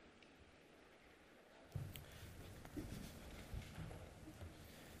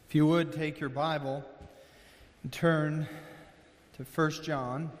If you would, take your Bible and turn to 1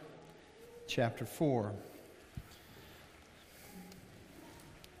 John chapter 4.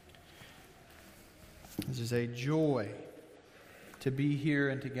 This is a joy to be here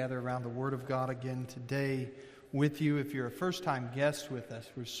and together around the Word of God again today with you. If you're a first-time guest with us,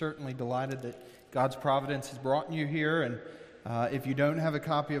 we're certainly delighted that God's providence has brought you here. And if you don't have a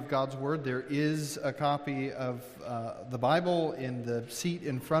copy of God's Word, there is a copy of the Bible in the seat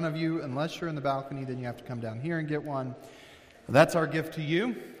in front of you. Unless you're in the balcony, then you have to come down here and get one. That's our gift to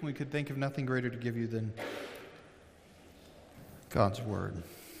you. We could think of nothing greater to give you than God's Word.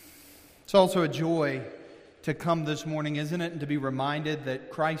 It's also a joy to come this morning, isn't it? And to be reminded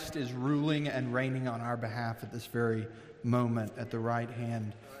that Christ is ruling and reigning on our behalf at this very moment at the right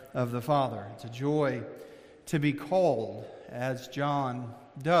hand of the Father. It's a joy to be called, as John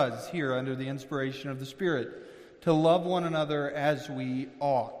does here under the inspiration of the Spirit, to love one another as we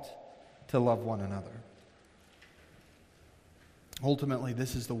ought to love one another. Ultimately,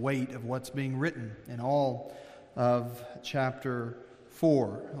 this is the weight of what's being written in all of chapter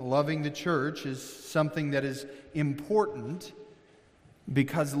 4. Loving the church is something that is important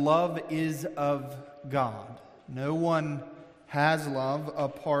because love is of God. No one has love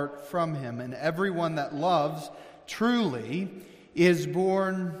apart from Him, and everyone that loves truly is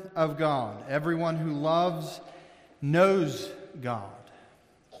born of God. Everyone who loves knows God.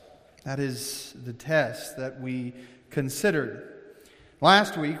 That is the test that we considered.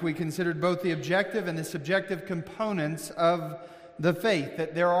 Last week we considered both the objective and the subjective components of the faith,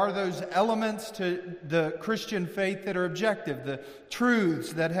 that there are those elements to the Christian faith that are objective, the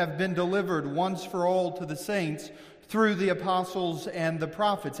truths that have been delivered once for all to the saints through the apostles and the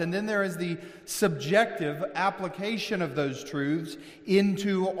prophets. And then there is the subjective application of those truths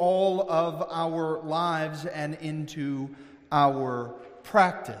into all of our lives and into our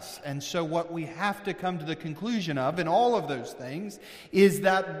practice. And so what we have to come to the conclusion of in all of those things is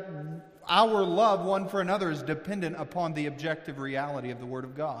that our love one for another is dependent upon the objective reality of the Word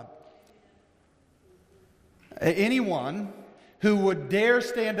of God. Anyone who would dare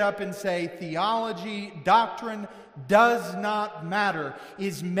stand up and say theology, doctrine does not matter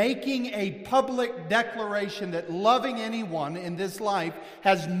is making a public declaration that loving anyone in this life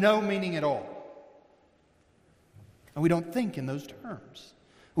has no meaning at all. And we don't think in those terms.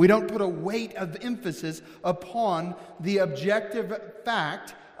 We don't put a weight of emphasis upon the objective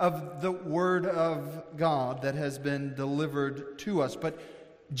fact of the Word of God that has been delivered to us. But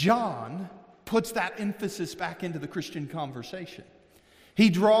John puts that emphasis back into the Christian conversation. He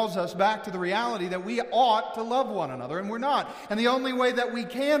draws us back to the reality that we ought to love one another, and we're not. And the only way that we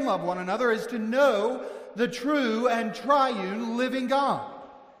can love one another is to know the true and triune living God.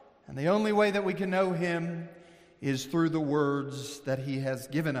 And the only way that we can know Him is through the words that He has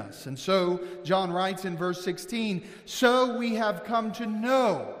given us. And so John writes in verse 16, "So we have come to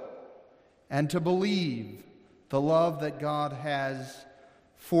know and to believe the love that God has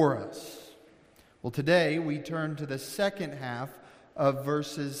for us." Well, today we turn to the second half of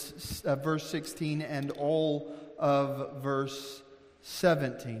verse 16 and all of verse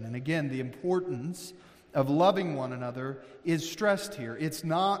 17. And again, the importance of loving one another is stressed here. It's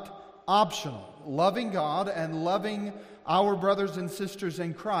not optional. Loving God and loving our brothers and sisters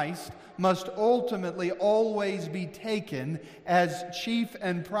in Christ must ultimately always be taken as chief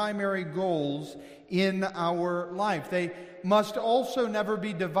and primary goals in our life. They must also never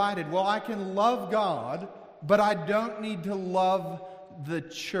be divided. Well, I can love God, but I don't need to love the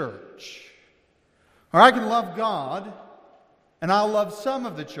church. Or I can love God, and I'll love some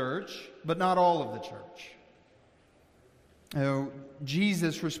of the church, but not all of the church.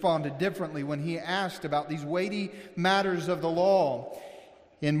 Jesus responded differently when He asked about these weighty matters of the law.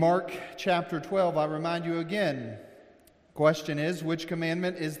 In Mark chapter 12, I remind you again, question is, which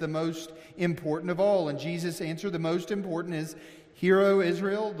commandment is the most important of all? And Jesus answered, the most important is, "Hear, O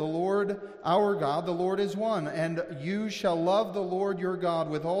Israel, the Lord our God, the Lord is one. And you shall love the Lord your God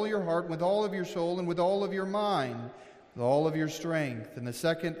with all your heart, with all of your soul, and with all of your mind, with all of your strength. And the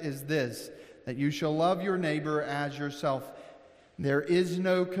second is this, that you shall love your neighbor as yourself. There is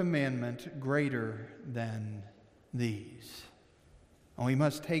no commandment greater than these." And we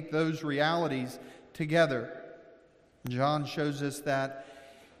must take those realities together. John shows us that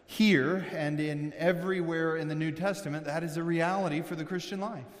here and in everywhere in the New Testament, that is a reality for the Christian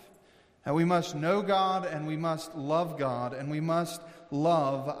life. That we must know God and we must love God and we must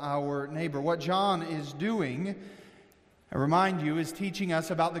love our neighbor. What John is doing, I remind you, is teaching us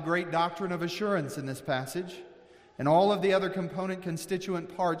about the great doctrine of assurance in this passage. And all of the other component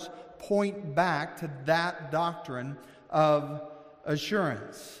constituent parts point back to that doctrine of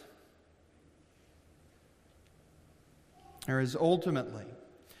assurance. There is ultimately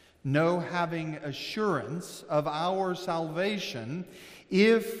no having assurance of our salvation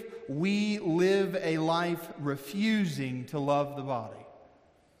if we live a life refusing to love the body.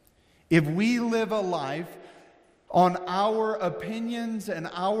 If we live a life on our opinions and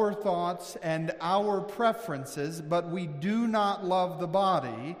our thoughts and our preferences, but we do not love the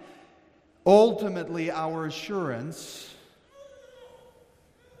body, ultimately our assurance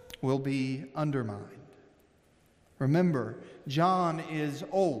will be undermined. Remember, John is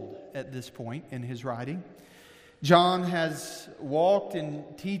old at this point in his writing. John has walked in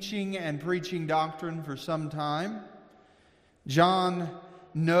teaching and preaching doctrine for some time. John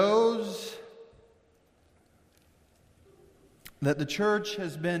knows that the church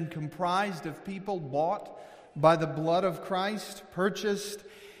has been comprised of people bought by the blood of Christ, purchased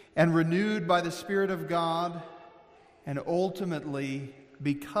and renewed by the Spirit of God, and ultimately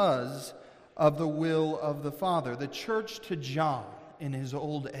because of the will of the Father. The church to John in his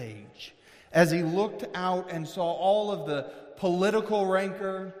old age, as he looked out and saw all of the political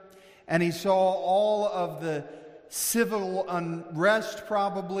rancor, and he saw all of the civil unrest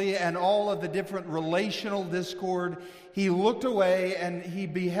probably, and all of the different relational discord, he looked away and he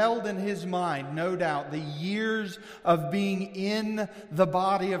beheld in his mind, no doubt, the years of being in the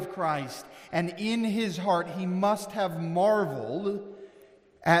body of Christ. And in his heart, he must have marveled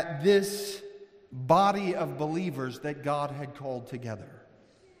at this body of believers that God had called together.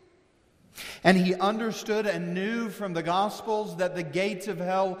 And he understood and knew from the Gospels that the gates of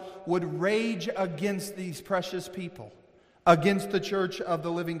hell would rage against these precious people, against the church of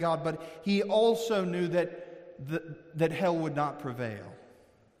the living God. But he also knew that hell would not prevail.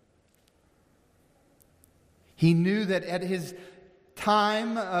 He knew that at his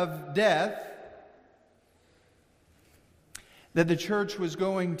time of death, that the church was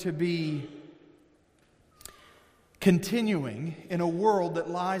going to be continuing in a world that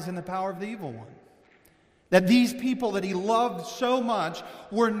lies in the power of the evil one. That these people that he loved so much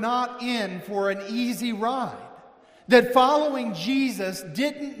were not in for an easy ride. That following Jesus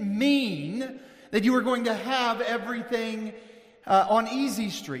didn't mean that you were going to have everything on easy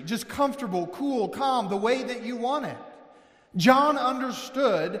street, just comfortable, cool, calm, the way that you want it. John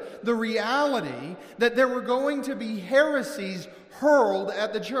understood the reality that there were going to be heresies hurled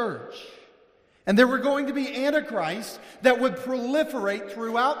at the church. And there were going to be antichrists that would proliferate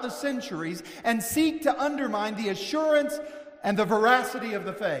throughout the centuries and seek to undermine the assurance and the veracity of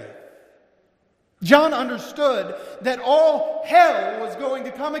the faith. John understood that all hell was going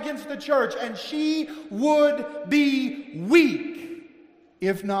to come against the church, and she would be weak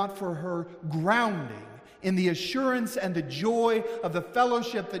if not for her grounding in the assurance and the joy of the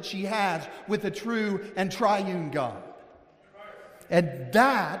fellowship that she has with the true and triune God. And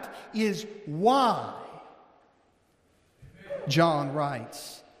that is why John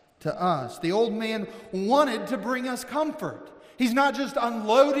writes to us. The old man wanted to bring us comfort. He's not just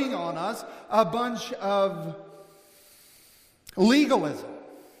unloading on us a bunch of legalism.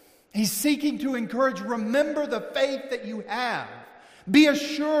 He's seeking to encourage, remember the faith that you have. Be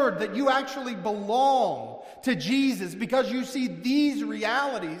assured that you actually belong to Jesus because you see these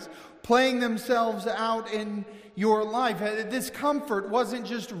realities playing themselves out in your life. This comfort wasn't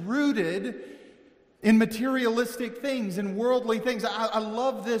just rooted in materialistic things and worldly things. I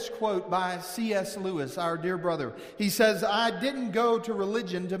love this quote by C.S. Lewis, our dear brother. He says, "I didn't go to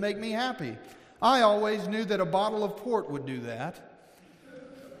religion to make me happy. I always knew that a bottle of port would do that."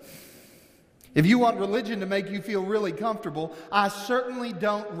 If you want religion to make you feel really comfortable, I certainly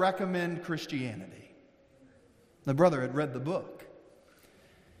don't recommend Christianity. The brother had read the book.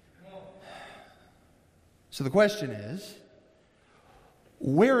 So the question is,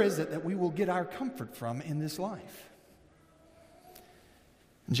 where is it that we will get our comfort from in this life?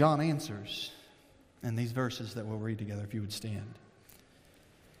 And John answers in these verses that we'll read together, if you would stand,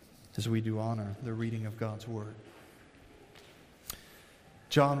 as we do honor the reading of God's Word.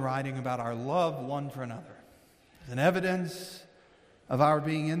 John writing about our love one for another, as an evidence of our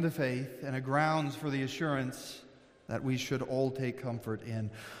being in the faith and a grounds for the assurance that we should all take comfort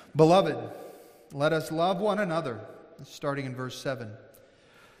in. Beloved, let us love one another, starting in verse 7.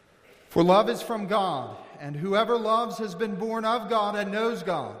 For love is from God, and whoever loves has been born of God and knows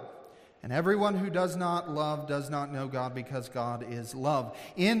God. And everyone who does not love does not know God, because God is love.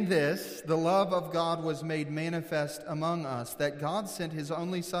 In this, the love of God was made manifest among us, that God sent His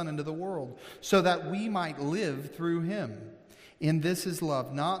only Son into the world, so that we might live through Him. In this is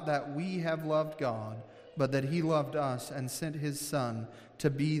love, not that we have loved God, but that He loved us and sent His Son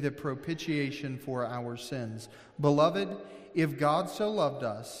to be the propitiation for our sins. Beloved, if God so loved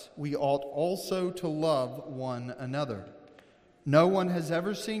us, we ought also to love one another. No one has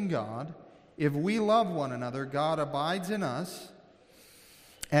ever seen God. If we love one another, God abides in us,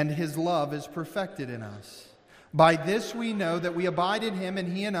 and His love is perfected in us. By this we know that we abide in Him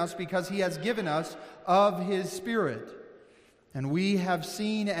and He in us, because He has given us of His Spirit. And we have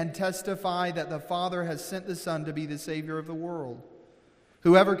seen and testify that the Father has sent the Son to be the Savior of the world.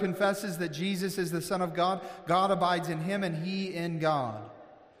 Whoever confesses that Jesus is the Son of God, God abides in him and he in God.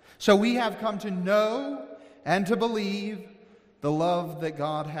 So we have come to know and to believe the love that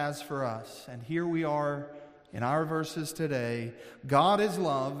God has for us. And here we are in our verses today. God is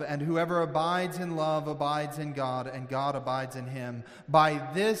love, and whoever abides in love abides in God, and God abides in him. By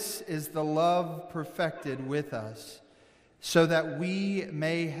this is the love perfected with us, so that we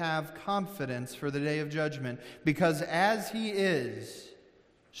may have confidence for the day of judgment. Because as He is,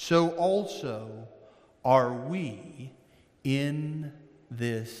 so also are we in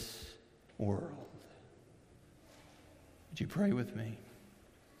this world. Would you pray with me?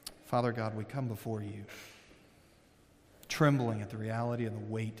 Father God, we come before You, trembling at the reality and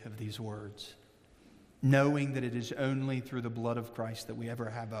the weight of these words, knowing that it is only through the blood of Christ that we ever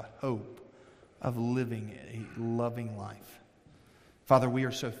have a hope of living a loving life. Father, we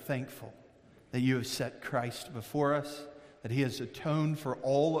are so thankful that You have set Christ before us, that He has atoned for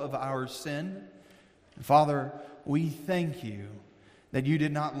all of our sin. And Father, we thank You that You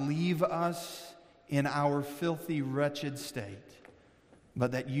did not leave us in our filthy, wretched state,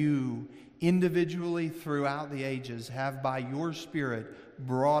 but that You individually throughout the ages have by Your Spirit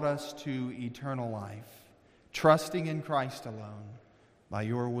brought us to eternal life, trusting in Christ alone, by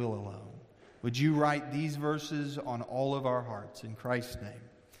Your will alone. Would You write these verses on all of our hearts? In Christ's name,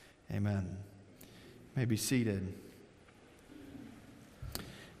 amen. You may be seated.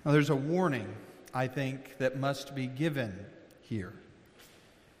 Now, there's a warning, I think, that must be given here.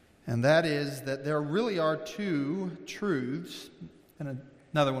 And that is that there really are two truths, and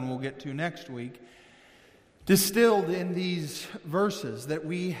another one we'll get to next week, distilled in these verses that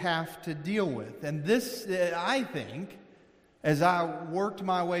we have to deal with. And this, I think, as I worked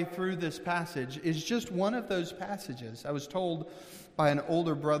my way through this passage, is just one of those passages. I was told by an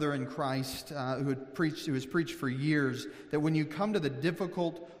older brother in Christ who has preached for years, that when you come to the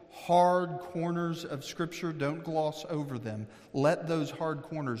difficult, hard corners of Scripture, don't gloss over them. Let those hard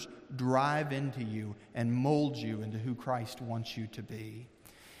corners drive into you and mold you into who Christ wants you to be.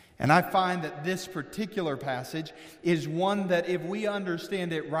 And I find that this particular passage is one that, if we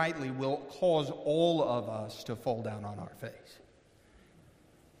understand it rightly, will cause all of us to fall down on our face.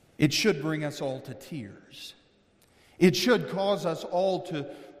 It should bring us all to tears. It should cause us all to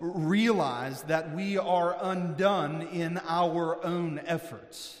realize that we are undone in our own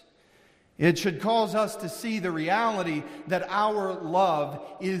efforts. It should cause us to see the reality that our love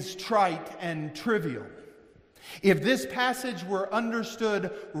is trite and trivial. If this passage were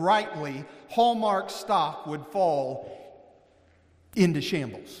understood rightly, Hallmark stock would fall into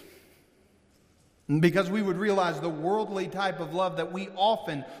shambles. Because we would realize the worldly type of love that we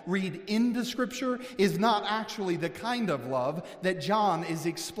often read into Scripture is not actually the kind of love that John is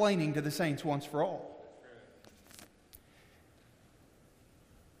explaining to the saints once for all.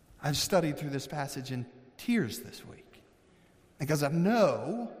 I've studied through this passage in tears this week, because I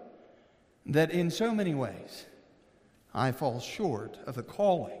know that in so many ways I fall short of the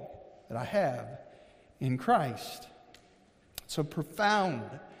calling that I have in Christ. It's a profound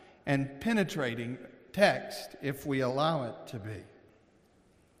and penetrating text, if we allow it to be.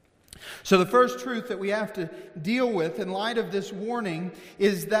 So the first truth that we have to deal with in light of this warning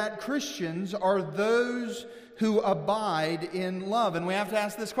is that Christians are those who abide in love. And we have to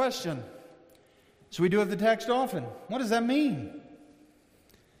ask this question, so we do with the text often. What does that mean?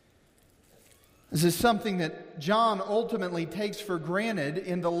 This is something that John ultimately takes for granted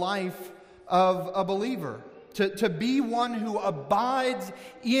in the life of a believer. To be one who abides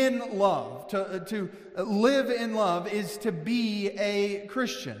in love, to live in love, is to be a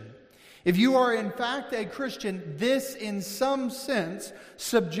Christian. If you are in fact a Christian, this in some sense,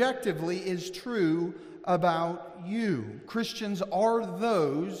 subjectively, is true about you. Christians are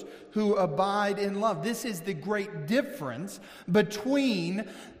those who abide in love. This is the great difference between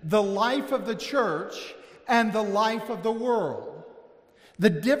the life of the church and the life of the world. The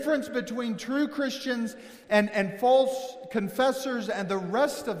difference between true Christians and false confessors and the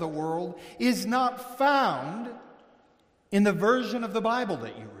rest of the world is not found in the version of the Bible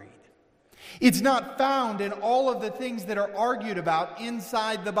that you read. It's not found in all of the things that are argued about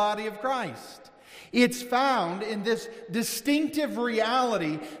inside the body of Christ. It's found in this distinctive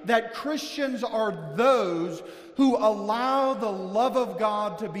reality that Christians are those who allow the love of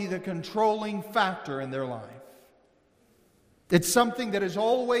God to be the controlling factor in their life. It's something that is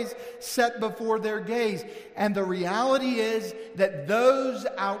always set before their gaze. And the reality is that those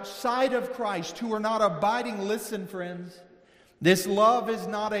outside of Christ who are not abiding, listen, friends, this love is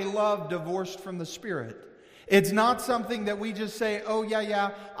not a love divorced from the Spirit. It's not something that we just say, oh,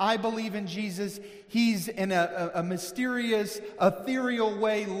 yeah, I believe in Jesus. He's in a mysterious, ethereal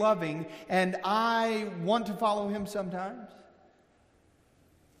way loving, and I want to follow Him sometimes.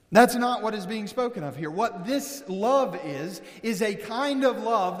 That's not what is being spoken of here. What this love is a kind of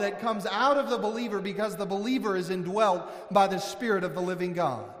love that comes out of the believer because the believer is indwelt by the Spirit of the living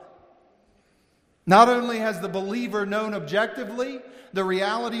God. Not only has the believer known objectively the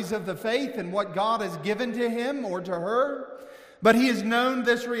realities of the faith and what God has given to him or to her, but he has known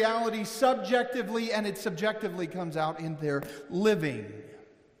this reality subjectively, and it subjectively comes out in their living.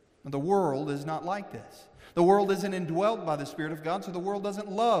 The world is not like this. The world isn't indwelt by the Spirit of God, so the world doesn't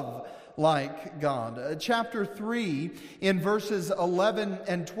love like God. Chapter 3, in verses 11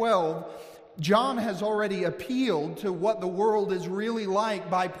 and 12, John has already appealed to what the world is really like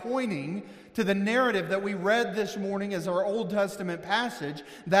by pointing to the narrative that we read this morning as our Old Testament passage,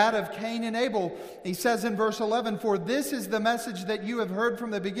 that of Cain and Abel. He says in verse 11, "For this is the message that you have heard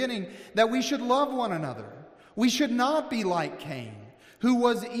from the beginning, that we should love one another. We should not be like Cain, who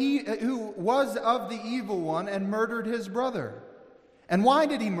was of the evil one and murdered his brother." And why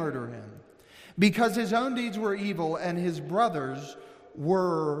did he murder him? Because his own deeds were evil and his brothers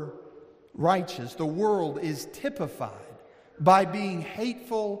were righteous. The world is typified by being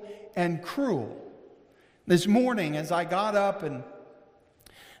hateful and cruel. This morning, as I got up and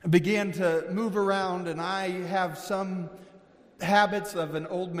began to move around, and I have some habits of an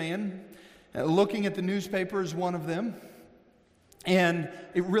old man, looking at the newspaper is one of them. And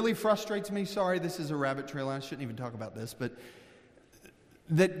it really frustrates me. Sorry, this is a rabbit trail. I shouldn't even talk about this. But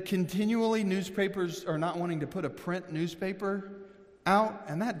that continually newspapers are not wanting to put a print newspaper out.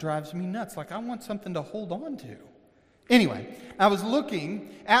 And that drives me nuts. Like, I want something to hold on to. Anyway, I was looking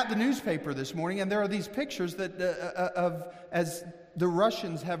at the newspaper this morning, and there are these pictures that as the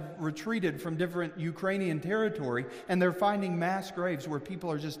Russians have retreated from different Ukrainian territory, and they're finding mass graves where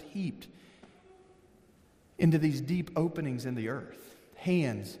people are just heaped into these deep openings in the earth,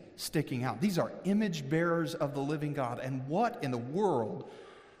 hands sticking out. These are image bearers of the living God. And what in the world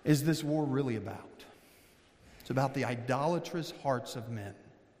is this war really about? It's about the idolatrous hearts of men.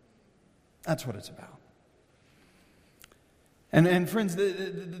 That's what it's about. And friends,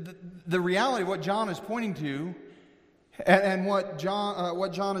 the reality of what John is pointing to, and what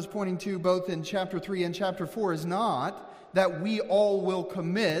John is pointing to both in chapter 3 and chapter 4, is not that we all will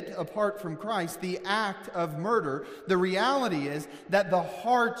commit, apart from Christ, the act of murder. The reality is that the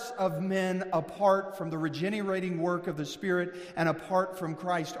hearts of men, apart from the regenerating work of the Spirit and apart from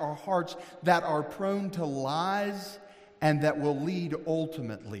Christ, are hearts that are prone to lies and that will lead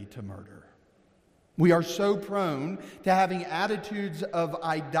ultimately to murder. We are so prone to having attitudes of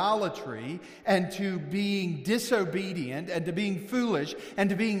idolatry and to being disobedient and to being foolish and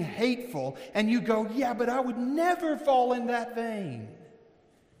to being hateful. And you go, yeah, but I would never fall in that vein.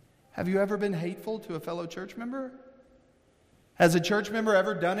 Have you ever been hateful to a fellow church member? Has a church member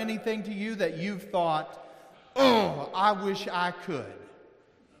ever done anything to you that you've thought, oh, I wish I could?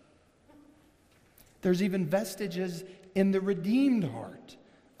 There's even vestiges in the redeemed heart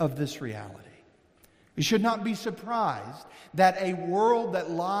of this reality. We should not be surprised that a world that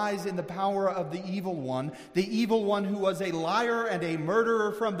lies in the power of the evil one who was a liar and a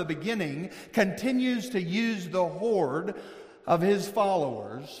murderer from the beginning, continues to use the horde of his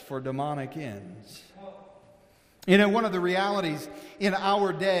followers for demonic ends. You know, one of the realities in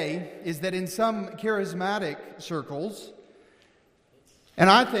our day is that in some charismatic circles, and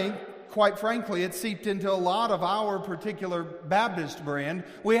I think, quite frankly, it seeped into a lot of our particular Baptist brand.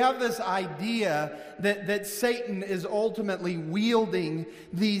 We have this idea that Satan is ultimately wielding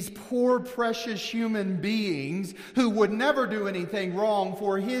these poor, precious human beings who would never do anything wrong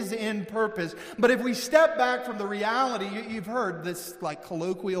for his end purpose. But if we step back from the reality, you've heard this like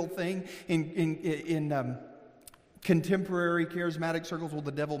colloquial thing in contemporary charismatic circles, well, the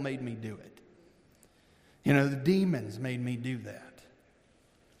devil made me do it. You know, the demons made me do that.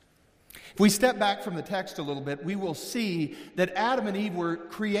 If we step back from the text a little bit, we will see that Adam and Eve were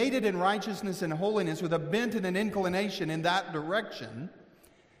created in righteousness and holiness with a bent and an inclination in that direction.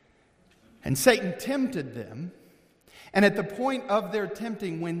 And Satan tempted them. And at the point of their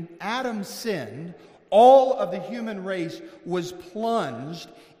tempting, when Adam sinned, all of the human race was plunged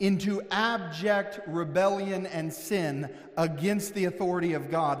into abject rebellion and sin against the authority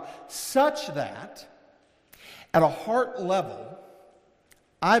of God, such that at a heart level,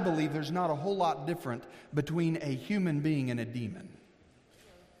 I believe there's not a whole lot different between a human being and a demon.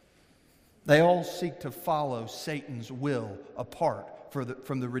 They all seek to follow Satan's will apart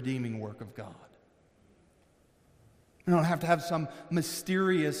from the redeeming work of God. You don't have to have some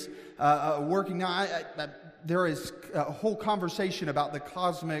mysterious working. Now, there is a whole conversation about the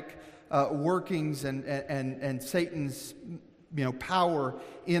cosmic workings and Satan's power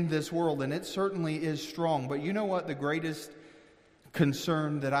in this world, and it certainly is strong. But you know what the greatest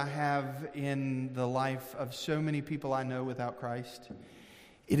concern that I have in the life of so many people I know without Christ?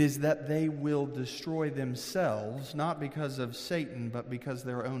 It is that they will destroy themselves, not because of Satan, but because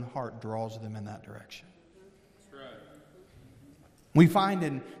their own heart draws them in that direction. That's right. We find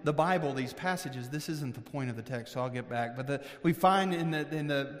in the Bible these passages, this isn't the point of the text, so I'll get back, but we find in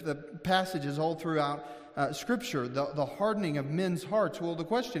the passages all throughout Scripture the hardening of men's hearts. Well, the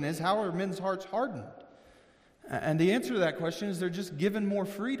question is, how are men's hearts hardened? And the answer to that question is they're just given more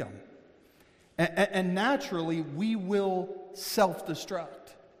freedom. And naturally, we will self-destruct.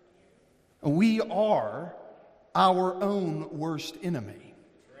 We are our own worst enemy.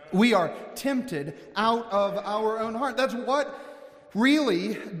 We are tempted out of our own heart. That's what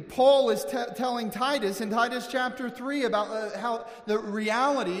really Paul is telling Titus in Titus chapter 3 about how the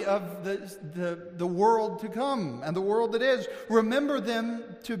reality of the world to come and the world that is. Remind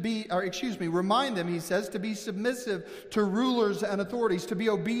them, he says, to be submissive to rulers and authorities, to be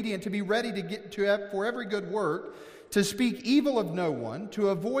obedient, to be ready for every good work, to speak evil of no one, to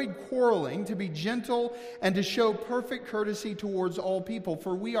avoid quarreling, to be gentle, and to show perfect courtesy towards all people.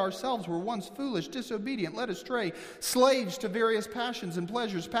 For we ourselves were once foolish, disobedient, led astray, slaves to various passions and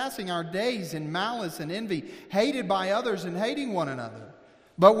pleasures, passing our days in malice and envy, hated by others and hating one another.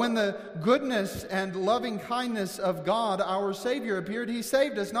 But when the goodness and loving kindness of God, our Savior, appeared, He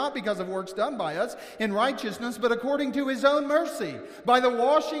saved us, not because of works done by us in righteousness, but according to His own mercy, by the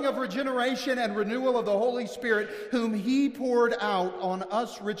washing of regeneration and renewal of the Holy Spirit, whom He poured out on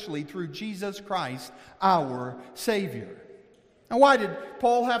us richly through Jesus Christ, our Savior. Now, why did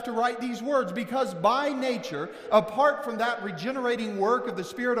Paul have to write these words? Because by nature, apart from that regenerating work of the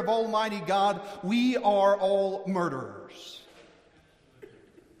Spirit of Almighty God, we are all murderers.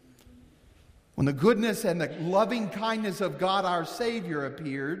 When the goodness and the loving kindness of God our Savior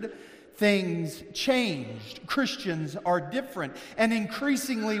appeared, things changed. Christians are different. And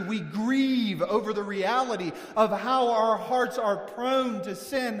increasingly we grieve over the reality of how our hearts are prone to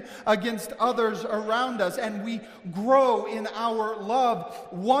sin against others around us. And we grow in our love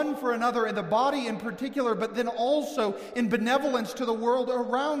one for another, in the body in particular, but then also in benevolence to the world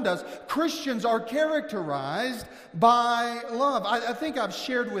around us. Christians are characterized by love. I think I've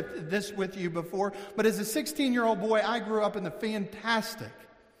shared this with you before, but as a 16-year-old boy, I grew up in the fantastic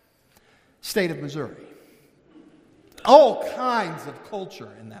state of Missouri. All kinds of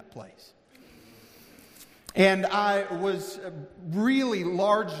culture in that place. And I was really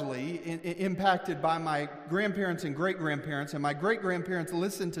largely impacted by my grandparents and great-grandparents. And my great-grandparents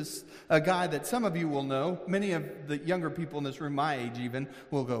listened to a guy that some of you will know. Many of the younger people in this room, my age even,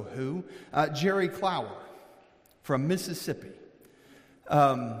 will go, who? Jerry Clower from Mississippi.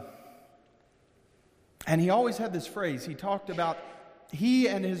 And he always had this phrase. He talked about he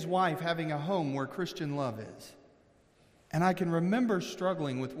and his wife having a home where Christian love is. And I can remember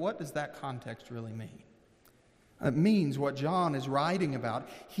struggling with, what does that context really mean? It means what John is writing about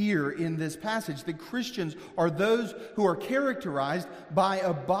here in this passage. The Christians are those who are characterized by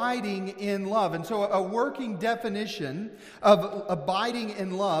abiding in love. And so a working definition of abiding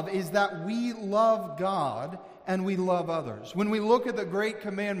in love is that we love God and we love others. When we look at the Great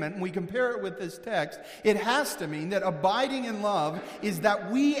Commandment and we compare it with this text, it has to mean that abiding in love is that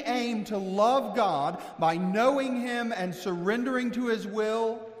we aim to love God by knowing Him and surrendering to His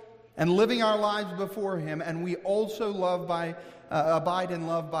will and living our lives before Him. And we also abide in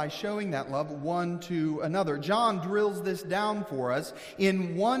love by showing that love one to another. John drills this down for us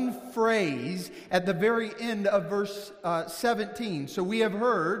in one phrase at the very end of verse 17. So we have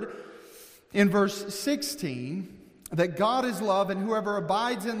heard in verse 16, that God is love, and whoever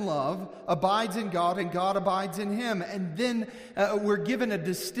abides in love abides in God, and God abides in him. And then we're given a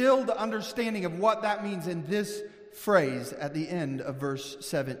distilled understanding of what that means in this phrase at the end of verse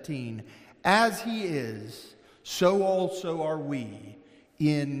 17. As He is, so also are we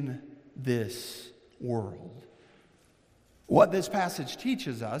in this world. What this passage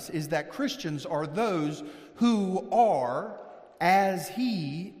teaches us is that Christians are those who are as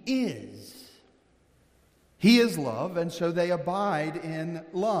He is. He is love, and so they abide in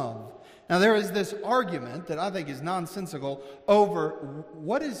love. Now, there is this argument that I think is nonsensical over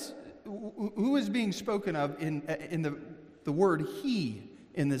who is being spoken of in the word He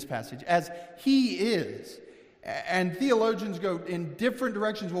in this passage, as He is. And theologians go in different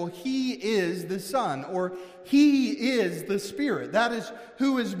directions. Well, He is the Son, or He is the Spirit. That is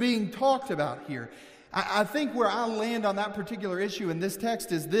who is being talked about here. I think where I land on that particular issue in this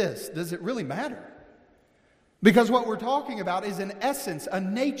text is this: does it really matter? Because what we're talking about is an essence, a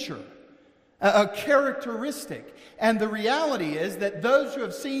nature, a characteristic. And the reality is that those who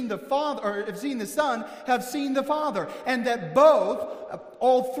have seen the Father, or have seen the Son, have seen the Father. And that both,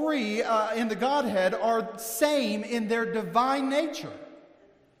 all three in the Godhead, are same in their divine nature.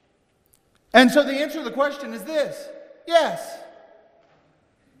 And so the answer to the question is this: yes.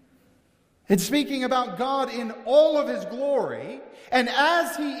 It's speaking about God in all of His glory, and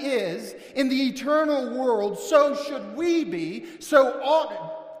as He is in the eternal world, so should we be, so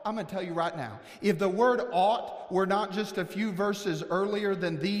ought. I'm going to tell you right now, if the word ought were not just a few verses earlier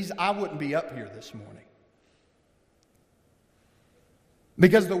than these, I wouldn't be up here this morning.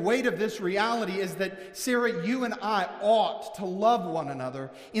 Because the weight of this reality is that, Sarah, you and I ought to love one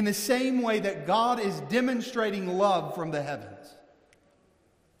another in the same way that God is demonstrating love from the heavens.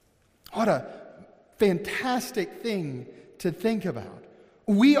 What a fantastic thing to think about.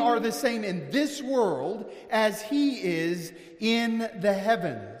 We are the same in this world as He is in the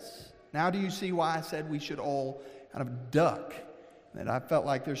heavens. Now do you see why I said we should all kind of duck? That I felt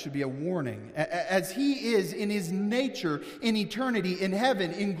like there should be a warning. As He is in His nature, in eternity, in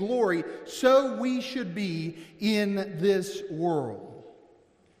heaven, in glory, so we should be in this world.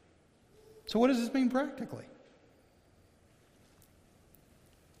 So what does this mean practically?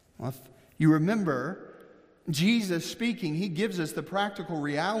 Well, if you remember Jesus speaking, He gives us the practical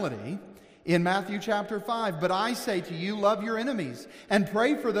reality in Matthew chapter 5. But I say to you, love your enemies and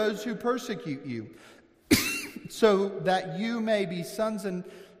pray for those who persecute you, so that you may be sons and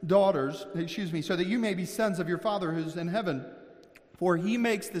daughters, so that you may be sons of your Father who's in heaven. For He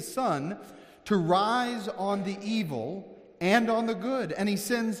makes the sun to rise on the evil and on the good, and He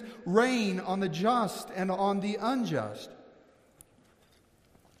sends rain on the just and on the unjust.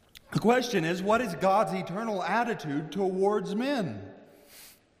 The question is, what is God's eternal attitude towards men?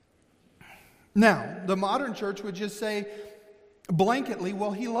 Now, the modern church would just say blanketly,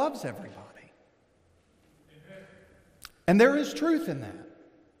 well, He loves everybody. And there is truth in that.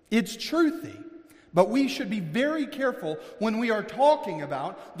 It's truthy. But we should be very careful when we are talking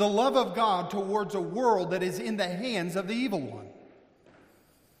about the love of God towards a world that is in the hands of the evil one.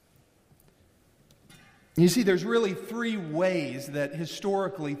 You see, there's really three ways that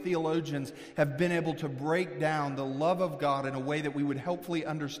historically theologians have been able to break down the love of God in a way that we would helpfully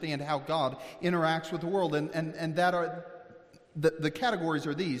understand how God interacts with the world. And that are the categories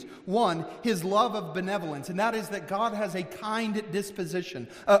are these. One, His love of benevolence, and that is that God has a kind disposition,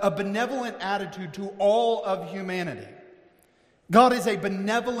 a benevolent attitude to all of humanity. God is a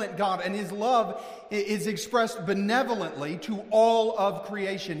benevolent God, and His love is expressed benevolently to all of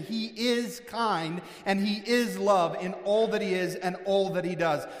creation. He is kind, and He is love in all that He is and all that He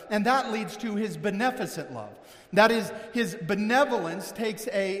does. And that leads to His beneficent love. That is, His benevolence takes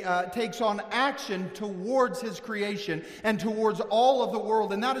on action towards His creation and towards all of the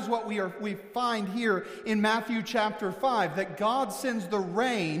world. And that is what we find here in Matthew chapter 5, that God sends the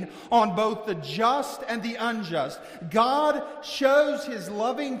rain on both the just and the unjust. God shows His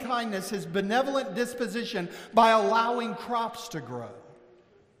loving kindness, His benevolent disposition by allowing crops to grow.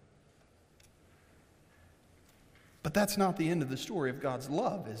 But that's not the end of the story of God's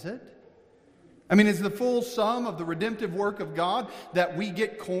love, is it? I mean, is the full sum of the redemptive work of God that we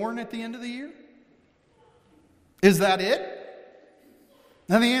get corn at the end of the year? Is that it?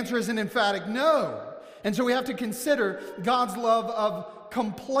 And the answer is an emphatic no. And so we have to consider God's love of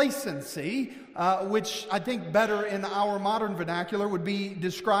complacency, which I think better in our modern vernacular would be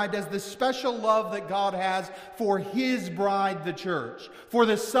described as the special love that God has for His bride, the church, for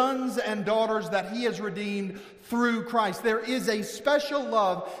the sons and daughters that He has redeemed through Christ. There is a special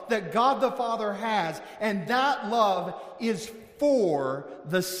love that God the Father has, and that love is for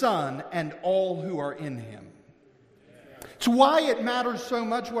the Son and all who are in Him. It's why it matters so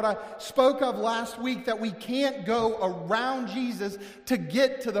much what I spoke of last week, that we can't go around Jesus to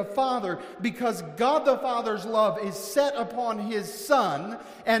get to the Father, because God the Father's love is set upon His Son,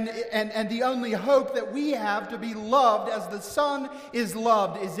 and the only hope that we have to be loved as the Son is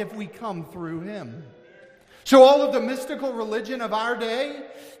loved is if we come through Him. So all of the mystical religion of our day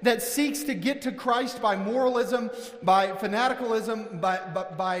that seeks to get to Christ by moralism, by fanaticism,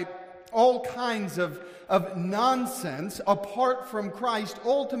 by all kinds of nonsense apart from Christ,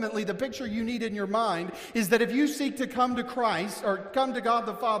 ultimately the picture you need in your mind is that if you seek to come to Christ or come to God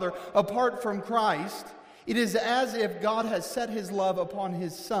the Father apart from Christ, it is as if God has set His love upon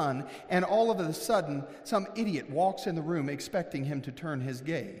His Son, and all of a sudden some idiot walks in the room expecting Him to turn His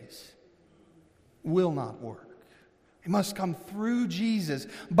gaze. Will not work. It must come through Jesus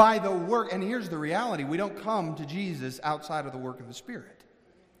by the work. And here's the reality. We don't come to Jesus outside of the work of the Spirit.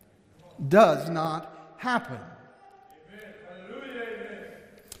 Does not happen.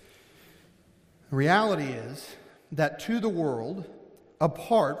 The reality is that to the world,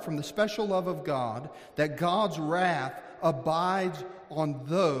 apart from the special love of God, that God's wrath abides on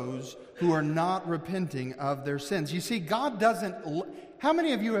those who are not repenting of their sins. You see, God doesn't... How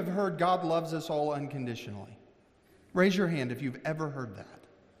many of you have heard God loves us all unconditionally? Raise your hand if you've ever heard that.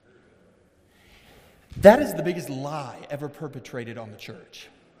 That is the biggest lie ever perpetrated on the church.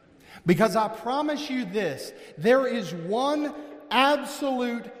 Because I promise you this, there is one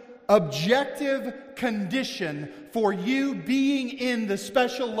absolute objective condition for you being in the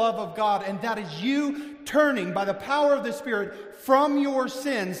special love of God, and that is you turning by the power of the Spirit from your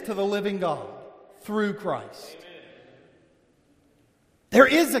sins to the living God through Christ. There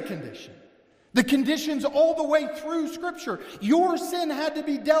is a condition. The conditions all the way through Scripture. Your sin had to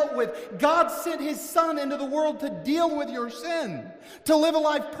be dealt with. God sent His Son into the world to deal with your sin, to live a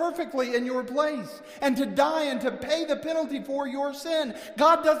life perfectly in your place, and to die and to pay the penalty for your sin.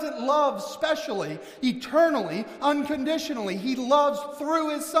 God doesn't love specially, eternally, unconditionally. He loves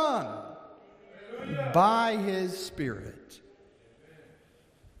through His Son, by His Spirit.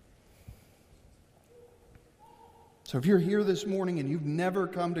 So if you're here this morning and you've never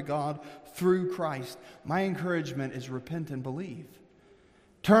come to God through Christ, my encouragement is repent and believe.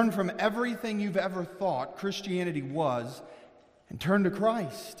 Turn from everything you've ever thought Christianity was and turn to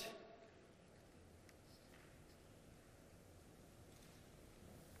Christ.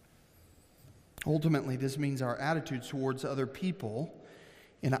 Ultimately, this means our attitudes towards other people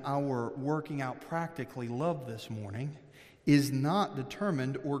in our working out practically love this morning is not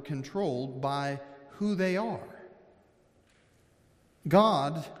determined or controlled by who they are.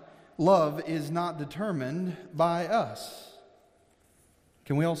 God's love is not determined by us.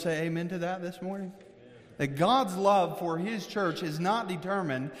 Can we all say amen to that this morning? That God's love for His church is not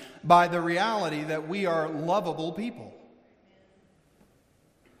determined by the reality that we are lovable people.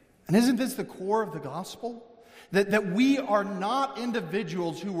 And isn't this the core of the gospel? That we are not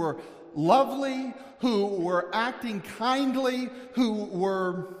individuals who were lovely, who were acting kindly, who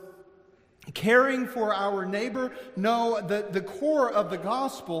were caring for our neighbor. No, the core of the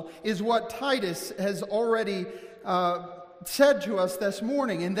gospel is what Titus has already said to us this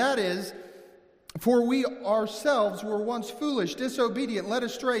morning, and that is, for we ourselves were once foolish, disobedient, led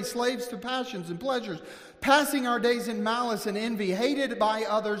astray, slaves to passions and pleasures, passing our days in malice and envy, hated by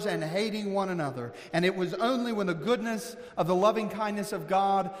others and hating one another. And it was only when the goodness of the loving kindness of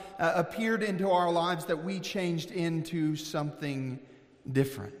God appeared into our lives that we changed into something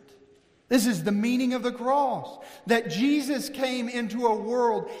different. This is the meaning of the cross, that Jesus came into a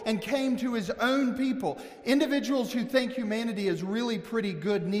world and came to His own people. Individuals who think humanity is really pretty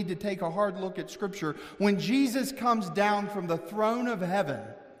good need to take a hard look at Scripture. When Jesus comes down from the throne of heaven,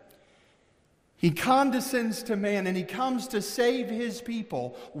 He condescends to man and He comes to save His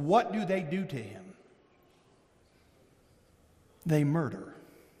people. What do they do to Him? They murder,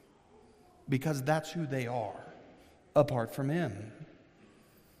 because that's who they are apart from Him.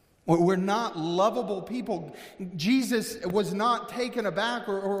 We're not lovable people. Jesus was not taken aback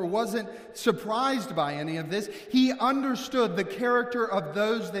or wasn't surprised by any of this. He understood the character of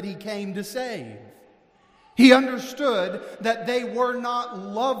those that He came to save. He understood that they were not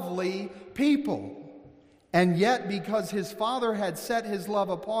lovely people. And yet, because His Father had set His love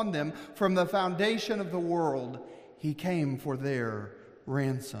upon them from the foundation of the world, He came for their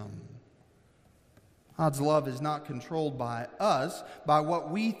ransom. God's love is not controlled by us, by what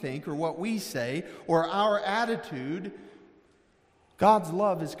we think or what we say or our attitude. God's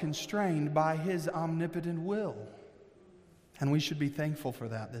love is constrained by His omnipotent will. And we should be thankful for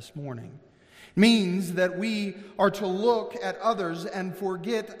that this morning. It means that we are to look at others and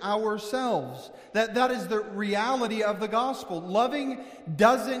forget ourselves. That is the reality of the gospel. Loving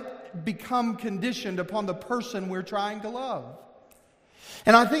doesn't become conditioned upon the person we're trying to love.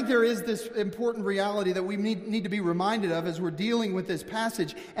 And I think there is this important reality that we need to be reminded of as we're dealing with this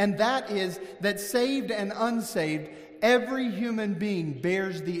passage, and that is that saved and unsaved, every human being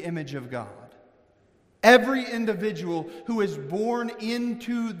bears the image of God. Every individual who is born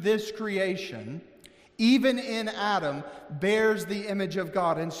into this creation even in Adam, bears the image of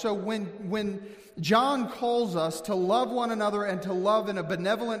God. And so when John calls us to love one another and to love in a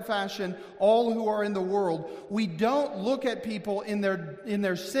benevolent fashion all who are in the world, we don't look at people in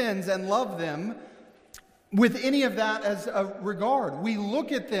their sins and love them with any of that as a regard. We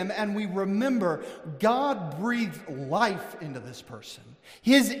look at them and we remember God breathed life into this person.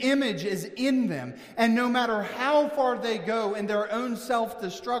 His image is in them. And no matter how far they go in their own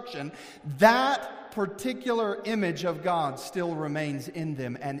self-destruction, that particular image of God still remains in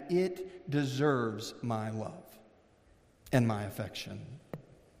them, and it deserves my love and my affection.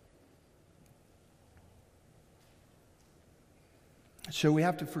 So we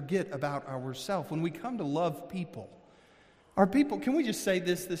have to forget about ourselves. When we come to love people, our people, can we just say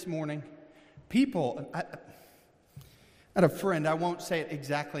this morning? People, I had a friend, I won't say it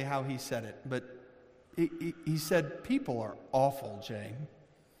exactly how he said it, but he said, people are awful, Jay.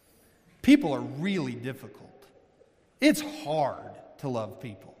 People are really difficult. It's hard to love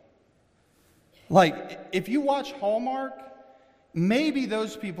people. Like, if you watch Hallmark, maybe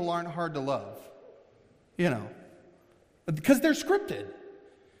those people aren't hard to love. You know, because they're scripted.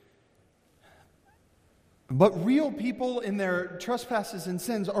 But real people in their trespasses and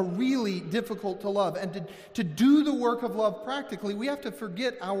sins are really difficult to love. And to do the work of love practically, we have to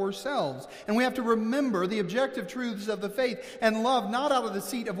forget ourselves. And we have to remember the objective truths of the faith and love not out of the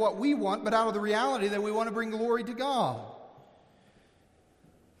seat of what we want, but out of the reality that we want to bring glory to God.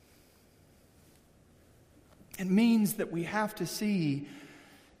 It means that we have to see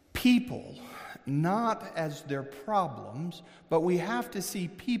people not as their problems, but we have to see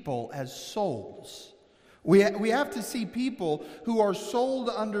people as souls. We have to see people who are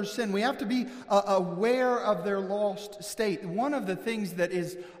sold under sin. We have to be aware of their lost state. One of the things that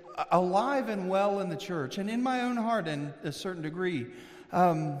is alive and well in the church, and in my own heart in a certain degree,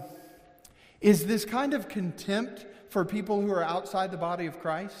 is this kind of contempt for people who are outside the body of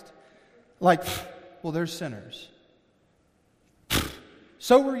Christ. Like, well, they're sinners.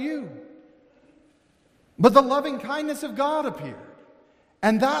 So were you. But the loving kindness of God appeared.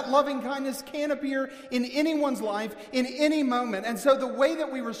 And that loving kindness can appear in anyone's life, in any moment. And so the way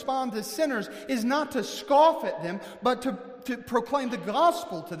that we respond to sinners is not to scoff at them, but to proclaim the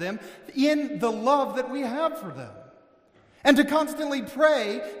gospel to them in the love that we have for them. And to constantly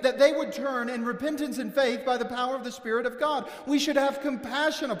pray that they would turn in repentance and faith by the power of the Spirit of God. We should have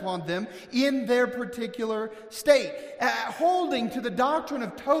compassion upon them in their particular state. Holding to the doctrine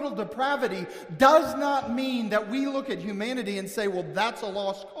of total depravity does not mean that we look at humanity and say, well, that's a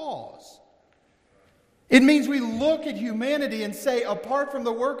lost cause. It means we look at humanity and say, apart from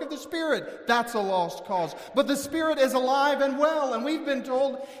the work of the Spirit, that's a lost cause. But the Spirit is alive and well, and we've been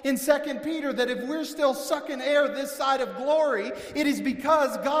told in 2 Peter that if we're still sucking air this side of glory, it is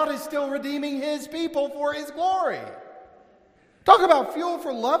because God is still redeeming His people for His glory. Talk about fuel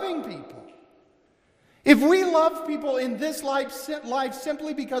for loving people. If we love people in this life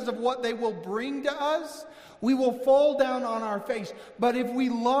simply because of what they will bring to us, we will fall down on our face. But if we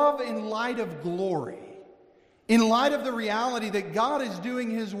love in light of glory, in light of the reality that God is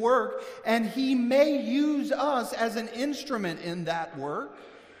doing His work and He may use us as an instrument in that work,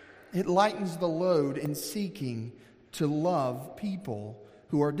 it lightens the load in seeking to love people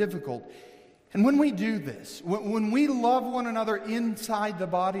who are difficult. And when we do this, when we love one another inside the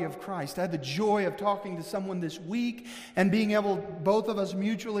body of Christ, I had the joy of talking to someone this week and being able, both of us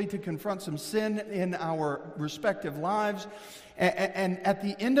mutually, to confront some sin in our respective lives. And at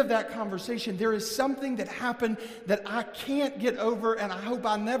the end of that conversation, there is something that happened that I can't get over, and I hope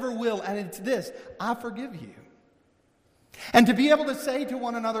I never will, and it's this: I forgive you. And to be able to say to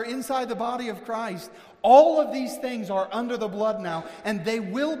one another inside the body of Christ, all of these things are under the blood now, and they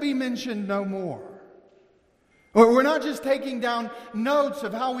will be mentioned no more. We're not just taking down notes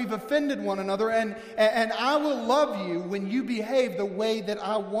of how we've offended one another, and I will love you when you behave the way that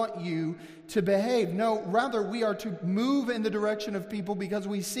I want you to behave. No, rather we are to move in the direction of people because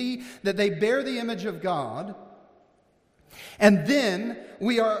we see that they bear the image of God. And then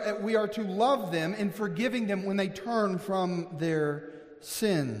we are to love them in forgiving them when they turn from their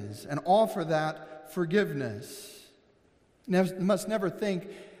sins and offer that forgiveness. Must never think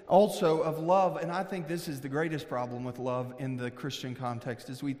also of love, and I think this is the greatest problem with love in the Christian context,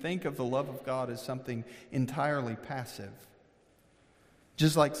 is we think of the love of God as something entirely passive.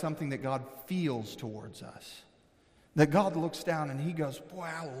 Just like something that God feels towards us. That God looks down and He goes, boy,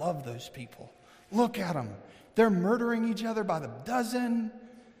 I love those people. Look at them. They're murdering each other by the dozen.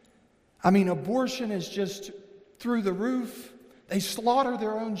 I mean, abortion is just through the roof. They slaughter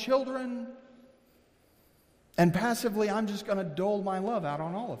their own children. And passively, I'm just going to dole my love out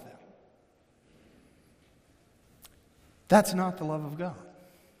on all of them. That's not the love of God.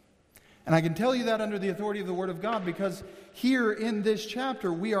 And I can tell you that under the authority of the Word of God, because here in this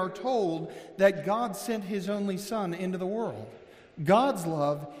chapter we are told that God sent His only Son into the world. God's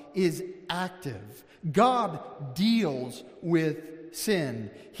love is active. God deals with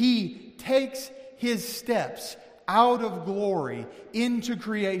sin. He takes His steps out of glory into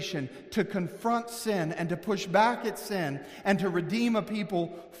creation to confront sin and to push back at sin and to redeem a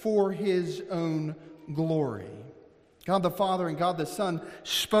people for His own glory. God the Father and God the Son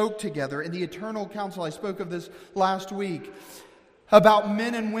spoke together in the eternal council. I spoke of this last week about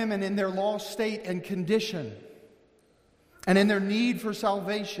men and women in their lost state and condition and in their need for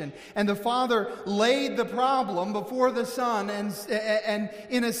salvation. And the Father laid the problem before the Son and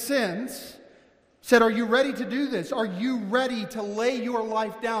in a sense said, are you ready to do this? Are you ready to lay your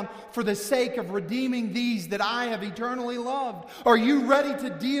life down for the sake of redeeming these that I have eternally loved? Are you ready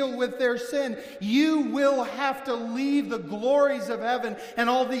to deal with their sin? You will have to leave the glories of heaven and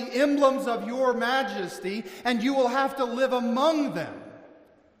all the emblems of your majesty, and you will have to live among them.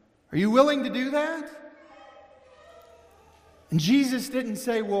 Are you willing to do that? And Jesus didn't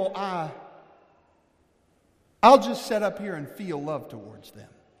say, well, I'll just sit up here and feel love towards them.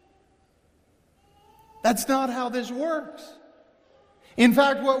 That's not how this works. In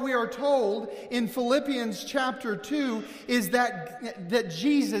fact, what we are told in Philippians chapter 2 is that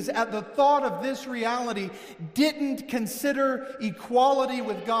Jesus, at the thought of this reality, didn't consider equality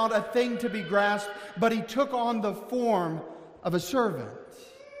with God a thing to be grasped, but He took on the form of a servant.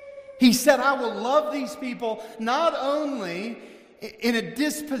 He said, I will love these people not only in a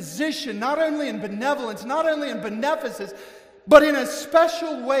disposition, not only in benevolence, not only in beneficence, but in a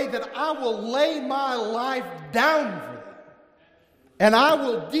special way that I will lay my life down for them. And I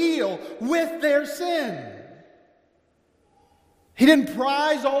will deal with their sin. He didn't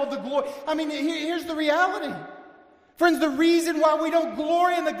prize all the glory. I mean, here's the reality. Friends, the reason why we don't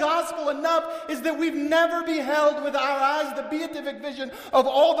glory in the gospel enough is that we've never beheld with our eyes the beatific vision of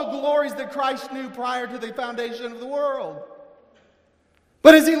all the glories that Christ knew prior to the foundation of the world.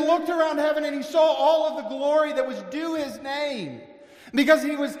 But as He looked around heaven and He saw all of the glory that was due His name, because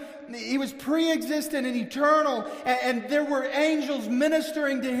He was pre-existent and eternal, and there were angels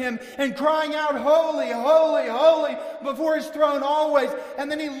ministering to Him and crying out, holy, holy, holy, before His throne always.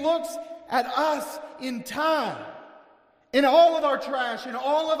 And then He looks at us in time, in all of our trash, in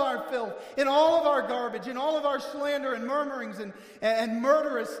all of our filth, in all of our garbage, in all of our slander and murmurings and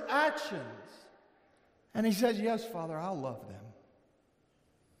murderous actions. And He says, yes, Father, I'll love them.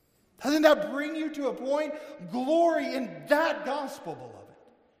 Doesn't that bring you to a point? Glory in that gospel, beloved.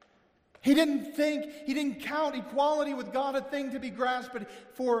 He didn't count equality with God a thing to be grasped, but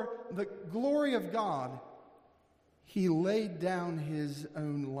for the glory of God, He laid down His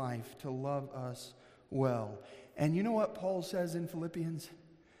own life to love us well. And you know what Paul says in Philippians?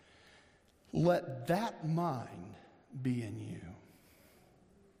 Let that mind be in you.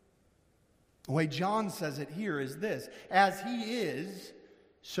 The way John says it here is this: as He is,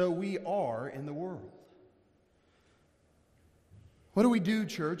 so we are in the world. What do we do,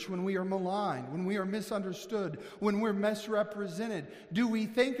 church, when we are maligned, when we are misunderstood, when we're misrepresented? Do we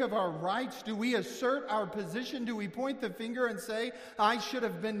think of our rights? Do we assert our position? Do we point the finger and say, I should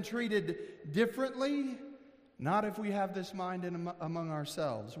have been treated differently? Not if we have this mind among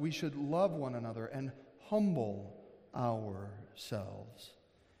ourselves. We should love one another and humble ourselves.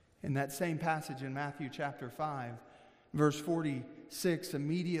 In that same passage in Matthew chapter 5, verse 46,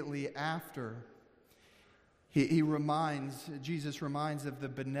 immediately after, Jesus reminds of the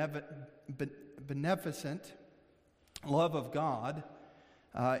beneficent love of God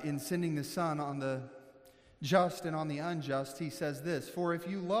in sending the Son on the just and on the unjust. He says this: for if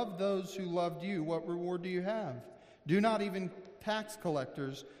you love those who loved you, what reward do you have? Do not even tax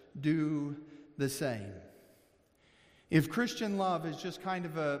collectors do the same? If Christian love is just kind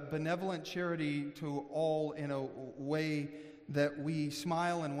of a benevolent charity to all in a way that we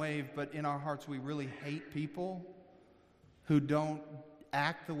smile and wave, but in our hearts we really hate people who don't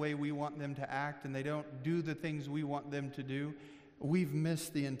act the way we want them to act and they don't do the things we want them to do, we've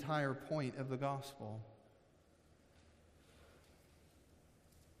missed the entire point of the gospel.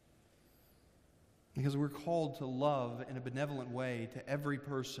 Because we're called to love in a benevolent way to every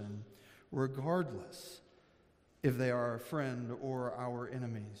person, regardless if they are our friend or our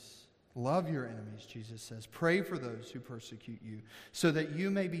enemies. Love your enemies, Jesus says. Pray for those who persecute you, so that you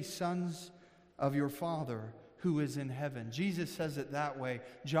may be sons of your Father who is in heaven. Jesus says it that way.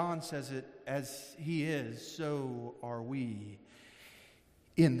 John says it as He is, so are we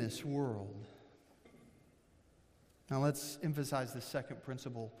in this world. Now let's emphasize the second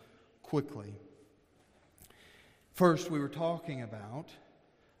principle quickly. First, we were talking about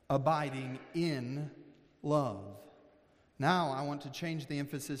abiding in love. Now, I want to change the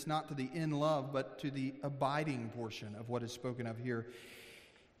emphasis not to the in love, but to the abiding portion of what is spoken of here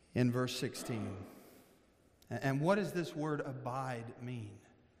in verse 16. And what does this word abide mean?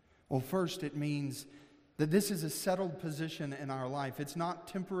 Well, first, it means that this is a settled position in our life. It's not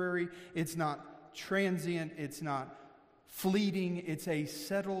temporary, it's not transient, it's not fleeting, it's a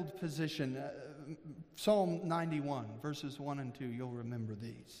settled position. Psalm 91, verses 1 and 2, you'll remember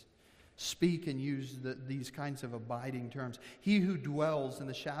these. Speak and use these kinds of abiding terms. He who dwells in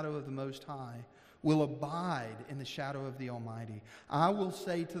the shadow of the Most High will abide in the shadow of the Almighty. I will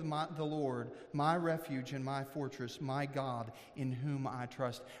say to the Lord, my refuge and my fortress, my God, in whom I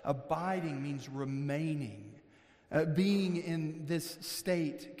trust. Abiding means remaining, being in this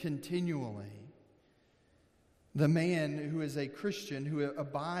state continually. The man who is a Christian, who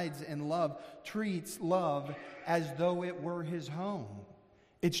abides in love, treats love as though it were his home.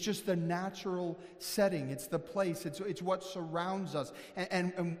 It's just the natural setting. It's the place. It's what surrounds us.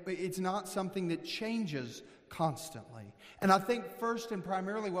 And it's not something that changes constantly. And I think first and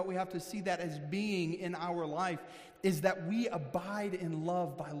primarily what we have to see that as being in our life is that we abide in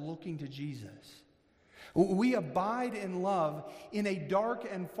love by looking to Jesus. We abide in love in a dark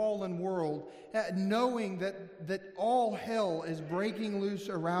and fallen world, knowing that all hell is breaking loose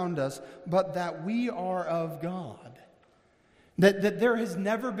around us, but that we are of God. That there has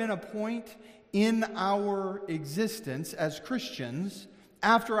never been a point in our existence as Christians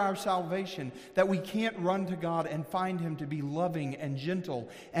after our salvation that we can't run to God and find Him to be loving and gentle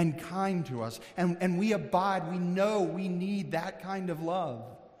and kind to us. And we abide. We know we need that kind of love.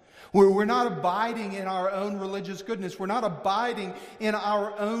 We're not abiding in our own religious goodness. We're not abiding in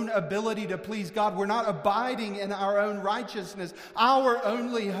our own ability to please God. We're not abiding in our own righteousness. Our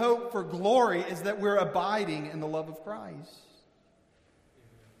only hope for glory is that we're abiding in the love of Christ.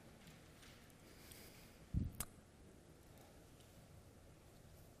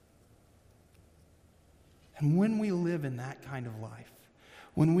 And when we live in that kind of life,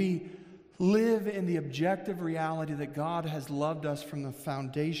 when we live in the objective reality that God has loved us from the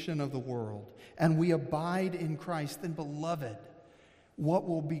foundation of the world, and we abide in Christ, then, beloved, what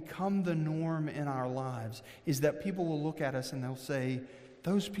will become the norm in our lives is that people will look at us and they'll say,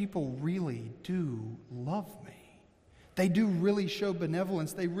 those people really do love me. They do really show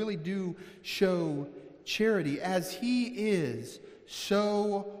benevolence. They really do show charity. As He is,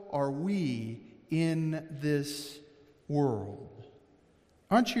 so are we in this world.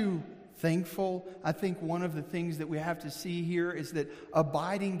 Aren't you thankful? I think one of the things that we have to see here is that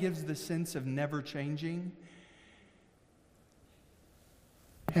abiding gives the sense of never changing.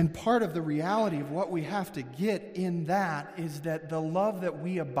 And part of the reality of what we have to get in that is that the love that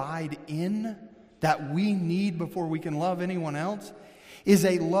we abide in, that we need before we can love anyone else, is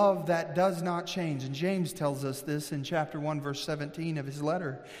a love that does not change. And James tells us this in chapter 1, verse 17 of his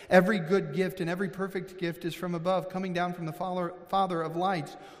letter. Every good gift and every perfect gift is from above, coming down from the Father of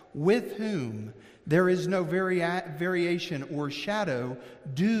lights, with whom there is no variation or shadow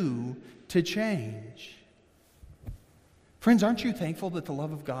due to change. Friends, aren't you thankful that the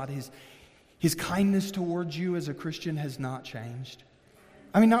love of God, His kindness towards you as a Christian has not changed?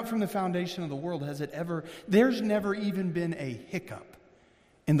 I mean, not from the foundation of the world has it ever. There's never even been a hiccup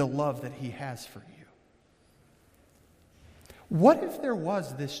in the love that He has for you. What if there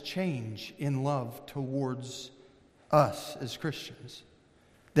was this change in love towards us as Christians?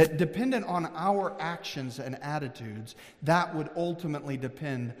 That dependent on our actions and attitudes, that would ultimately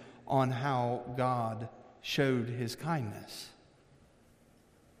depend on how God showed His kindness.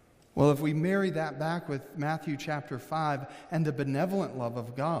 Well, if we marry that back with Matthew chapter 5 and the benevolent love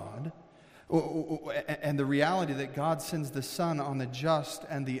of God, and the reality that God sends the sun on the just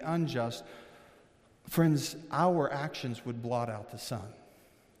and the unjust, friends, our actions would blot out the sun.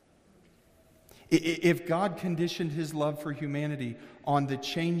 If God conditioned His love for humanity on the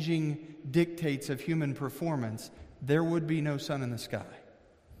changing dictates of human performance, there would be no sun in the sky.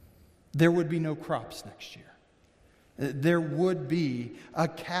 There would be no crops next year. There would be a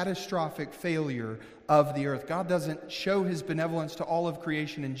catastrophic failure of the earth. God doesn't show His benevolence to all of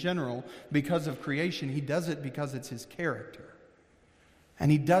creation in general because of creation. He does it because it's His character. And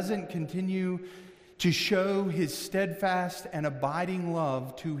He doesn't continue to show His steadfast and abiding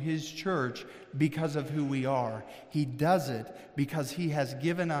love to His church because of who we are. He does it because He has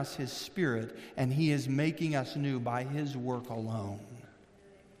given us His Spirit, and He is making us new by His work alone.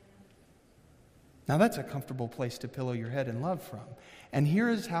 Now that's a comfortable place to pillow your head in love from. And here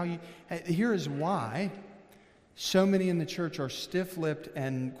is why so many in the church are stiff-lipped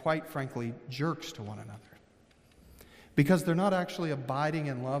and, quite frankly, jerks to one another. Because they're not actually abiding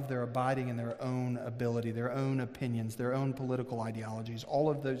in love, they're abiding in their own ability, their own opinions, their own political ideologies, all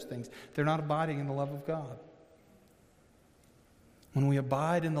of those things. They're not abiding in the love of God. When we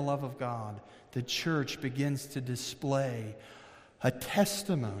abide in the love of God, the church begins to display a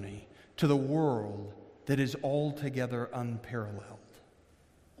testimony to the world that is altogether unparalleled.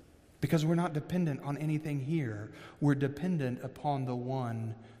 Because we're not dependent on anything here. We're dependent upon the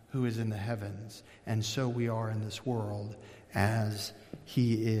one who is in the heavens. And so we are in this world as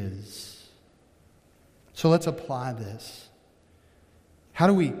He is. So let's apply this. How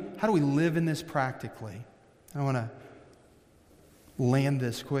do we live in this practically? I want to land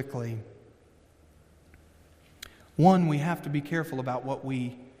this quickly. One, we have to be careful about what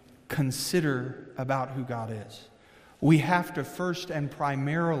we consider about who God is. We have to first and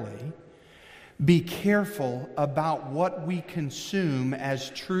primarily be careful about what we consume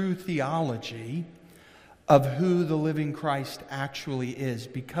as true theology of who the living Christ actually is,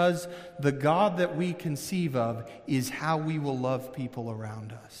 because the God that we conceive of is how we will love people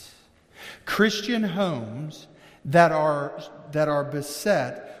around us. Christian homes that are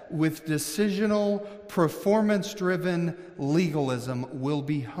beset with decisional, performance-driven legalism will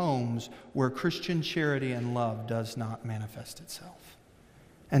be homes where Christian charity and love does not manifest itself.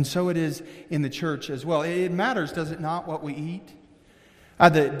 And so it is in the church as well. It matters, does it not, what we eat? I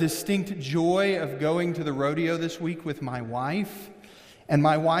had the distinct joy of going to the rodeo this week with my wife. And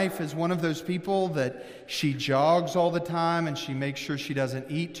my wife is one of those people that she jogs all the time and she makes sure she doesn't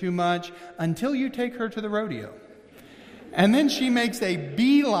eat too much until you take her to the rodeo. And then she makes a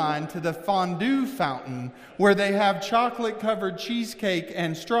beeline to the fondue fountain where they have chocolate-covered cheesecake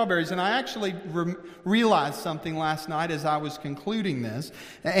and strawberries. And I actually realized something last night as I was concluding this.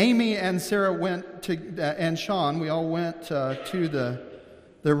 Amy and Sarah went to, and Sean, we all went to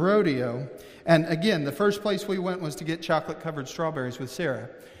the rodeo. And again, the first place we went was to get chocolate-covered strawberries with Sarah.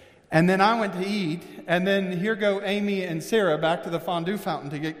 And then I went to eat, and then here go Amy and Sarah back to the fondue fountain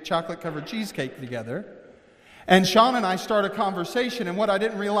to get chocolate-covered cheesecake together. And Sean and I start a conversation, and what I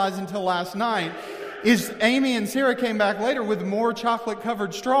didn't realize until last night is Amy and Sarah came back later with more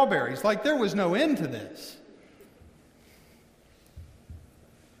chocolate-covered strawberries. Like there was no end to this.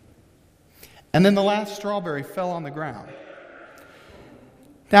 And then the last strawberry fell on the ground.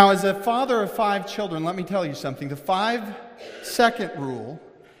 Now, as a father of 5 children, let me tell you something. The 5-second rule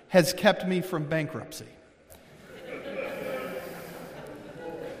has kept me from bankruptcy.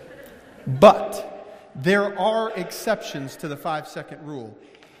 But there are exceptions to the 5-second rule.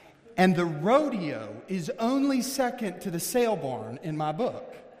 And the rodeo is only second to the sale barn in my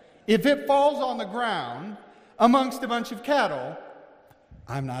book. If it falls on the ground amongst a bunch of cattle,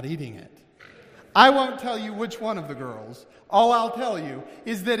 I'm not eating it. I won't tell you which one of the girls. All I'll tell you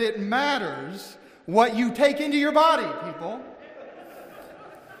is that it matters what you take into your body, people.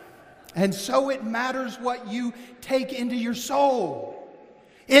 And so it matters what you take into your soul.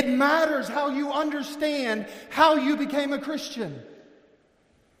 It matters how you understand how you became a Christian.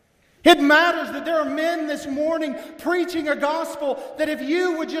 It matters that there are men this morning preaching a gospel that if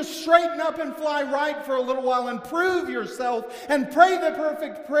you would just straighten up and fly right for a little while and prove yourself and pray the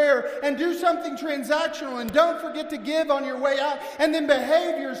perfect prayer and do something transactional and don't forget to give on your way out and then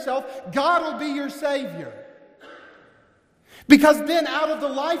behave yourself, God will be your Savior. Because then out of the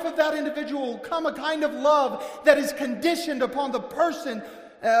life of that individual will come a kind of love that is conditioned upon the person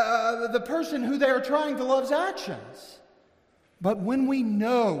who they are trying to love's actions. But when we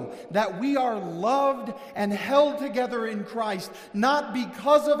know that we are loved and held together in Christ, not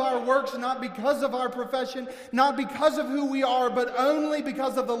because of our works, not because of our profession, not because of who we are, but only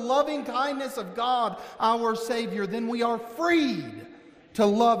because of the loving kindness of God, our Savior, then we are freed to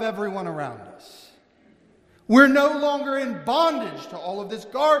love everyone around us. We're no longer in bondage to all of this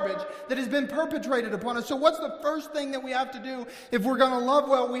garbage that has been perpetrated upon us. So what's the first thing that we have to do if we're going to love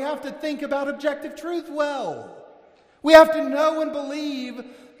well? We have to think about objective truth well. We have to know and believe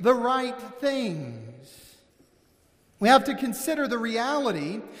the right things. We have to consider the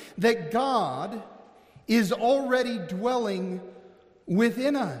reality that God is already dwelling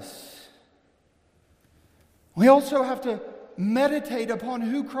within us. We also have to meditate upon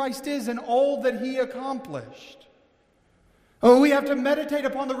who Christ is and all that He accomplished. We have to meditate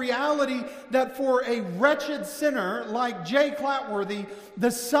upon the reality that for a wretched sinner like Jay Clatworthy,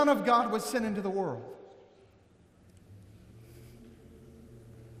 the Son of God was sent into the world.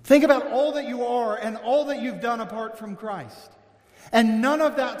 Think about all that you are and all that you've done apart from Christ. And none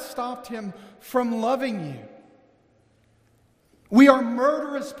of that stopped Him from loving you. We are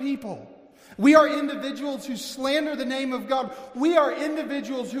murderous people. We are individuals who slander the name of God. We are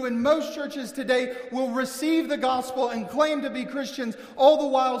individuals who in most churches today will receive the gospel and claim to be Christians, all the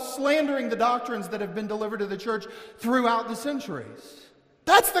while slandering the doctrines that have been delivered to the church throughout the centuries.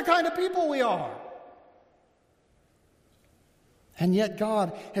 That's the kind of people we are. And yet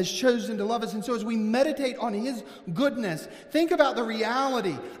God has chosen to love us. And so as we meditate on His goodness, think about the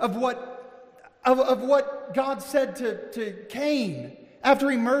reality of what God said to Cain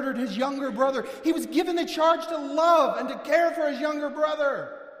after he murdered his younger brother. He was given the charge to love and to care for his younger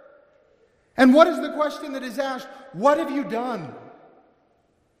brother. And what is the question that is asked? What have you done?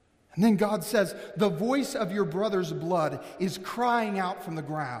 And then God says, the voice of your brother's blood is crying out from the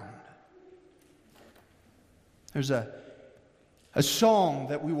ground. There's a song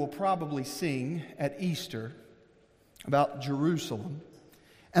that we will probably sing at Easter about Jerusalem.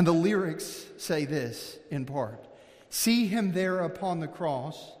 And the lyrics say this in part. See him there upon the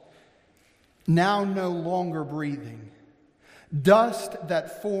cross, now no longer breathing. Dust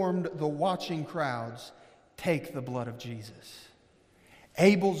that formed the watching crowds, take the blood of Jesus.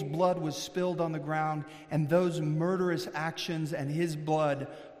 Abel's blood was spilled on the ground, and those murderous actions and his blood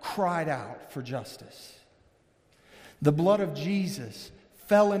cried out for justice. The blood of Jesus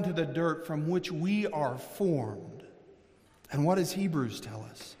fell into the dirt from which we are formed. And what does Hebrews tell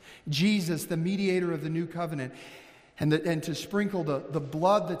us? Jesus, the mediator of the new covenant, and to sprinkle the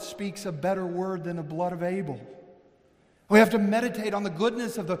blood that speaks a better word than the blood of Abel. We have to meditate on the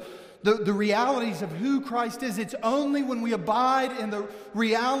goodness of the realities of who Christ is. It's only when we abide in the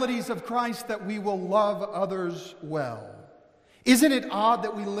realities of Christ that we will love others well. Isn't it odd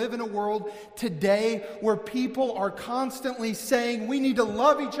that we live in a world today where people are constantly saying, we need to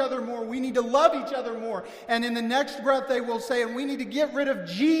love each other more, we need to love each other more. And in the next breath they will say, and we need to get rid of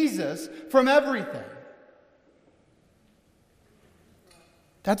Jesus from everything.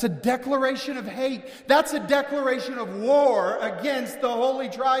 That's a declaration of hate. That's a declaration of war against the holy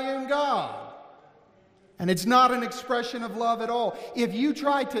triune God. And it's not an expression of love at all. If you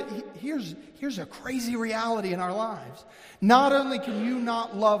try to, here's a crazy reality in our lives. Not only can you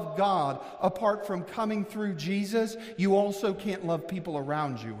not love God apart from coming through Jesus, you also can't love people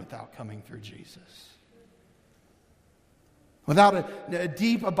around you without coming through Jesus. Without a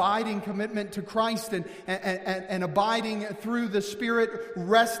deep, abiding commitment to Christ and abiding through the Spirit,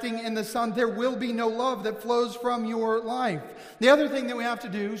 resting in the Son, there will be no love that flows from your life. The other thing that we have to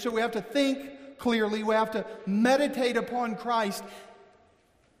do, so we have to think clearly, we have to meditate upon Christ,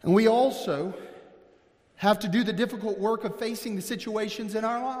 and we also have to do the difficult work of facing the situations in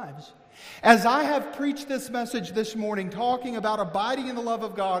our lives. As I have preached this message this morning, talking about abiding in the love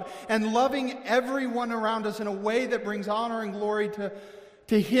of God and loving everyone around us in a way that brings honor and glory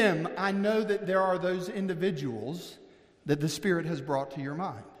to Him, I know that there are those individuals that the Spirit has brought to your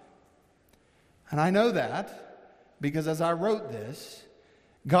mind. And I know that because as I wrote this,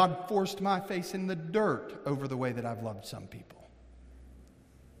 God forced my face in the dirt over the way that I've loved some people.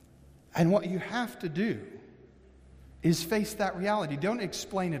 And what you have to do is face that reality. Don't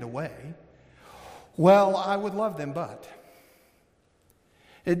explain it away. Well, I would love them, but.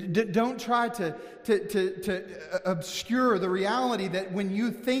 Don't try to obscure the reality that when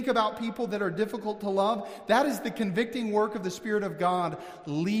you think about people that are difficult to love, that is the convicting work of the Spirit of God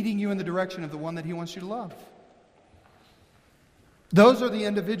leading you in the direction of the one that He wants you to love. Those are the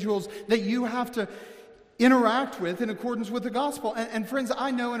individuals that you have to interact with in accordance with the gospel. And friends,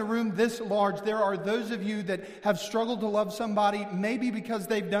 I know in a room this large, there are those of you that have struggled to love somebody, maybe because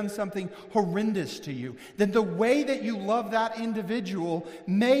they've done something horrendous to you. Then the way that you love that individual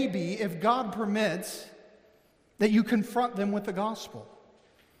may be, if God permits, that you confront them with the gospel.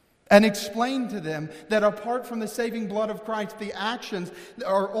 And explain to them that apart from the saving blood of Christ, the actions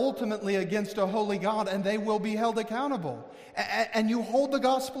are ultimately against a holy God and they will be held accountable. And you hold the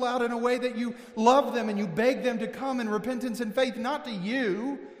gospel out in a way that you love them and you beg them to come in repentance and faith, not to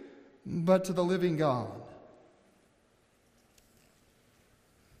you, but to the living God.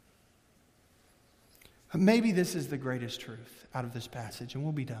 Maybe this is the greatest truth out of this passage, and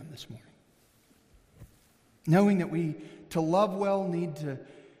we'll be done this morning. Knowing that to love well,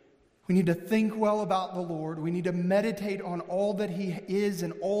 we need to think well about the Lord. We need to meditate on all that He is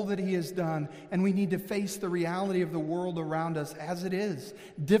and all that He has done. And we need to face the reality of the world around us as it is.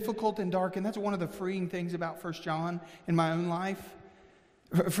 Difficult and dark. And that's one of the freeing things about 1 John in my own life.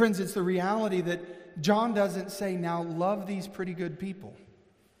 Friends, it's the reality that John doesn't say, now love these pretty good people.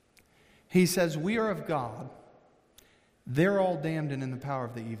 He says, we are of God. They're all damned and in the power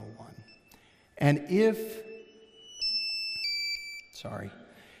of the evil one. And if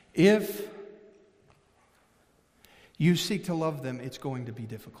You seek to love them, it's going to be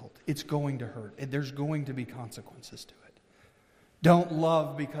difficult. It's going to hurt. There's going to be consequences to it. Don't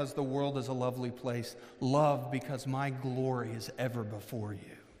love because the world is a lovely place. Love because my glory is ever before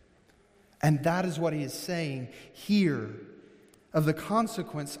you. And that is what he is saying here of the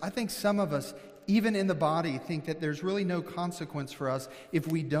consequence. I think some of us, even in the body, think that there's really no consequence for us if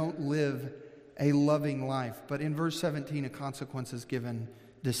we don't live a loving life. But in verse 17, a consequence is given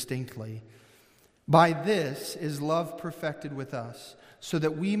distinctly. By this is love perfected with us, so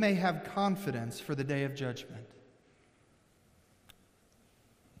that we may have confidence for the day of judgment.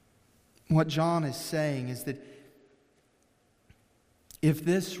 What John is saying is that if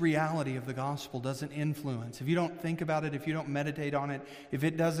this reality of the gospel doesn't influence, if you don't think about it, if you don't meditate on it, if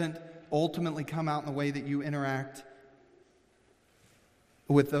it doesn't ultimately come out in the way that you interact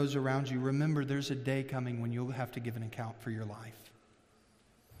with those around you, remember there's a day coming when you'll have to give an account for your life.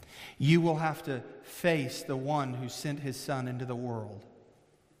 You will have to face the one who sent his Son into the world.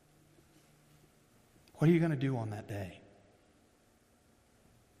 What are you going to do on that day?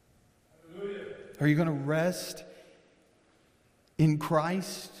 Hallelujah. Are you going to rest in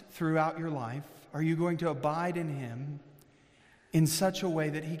Christ throughout your life? Are you going to abide in him in such a way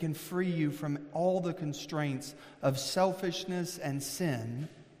that he can free you from all the constraints of selfishness and sin,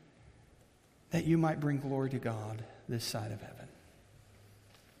 that you might bring glory to God this side of heaven?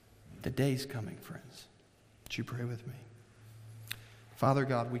 The day's coming, friends. Would you pray with me? Father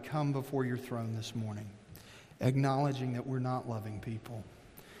God, we come before your throne this morning, acknowledging that we're not loving people,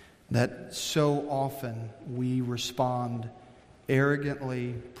 that so often we respond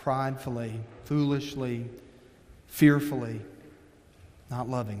arrogantly, pridefully, foolishly, fearfully, not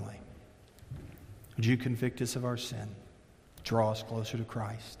lovingly. Would you convict us of our sin? Draw us closer to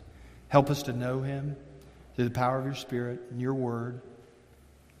Christ. Help us to know him through the power of your Spirit and your word.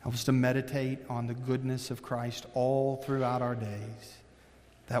 Help us to meditate on the goodness of Christ all throughout our days,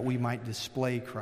 that we might display Christ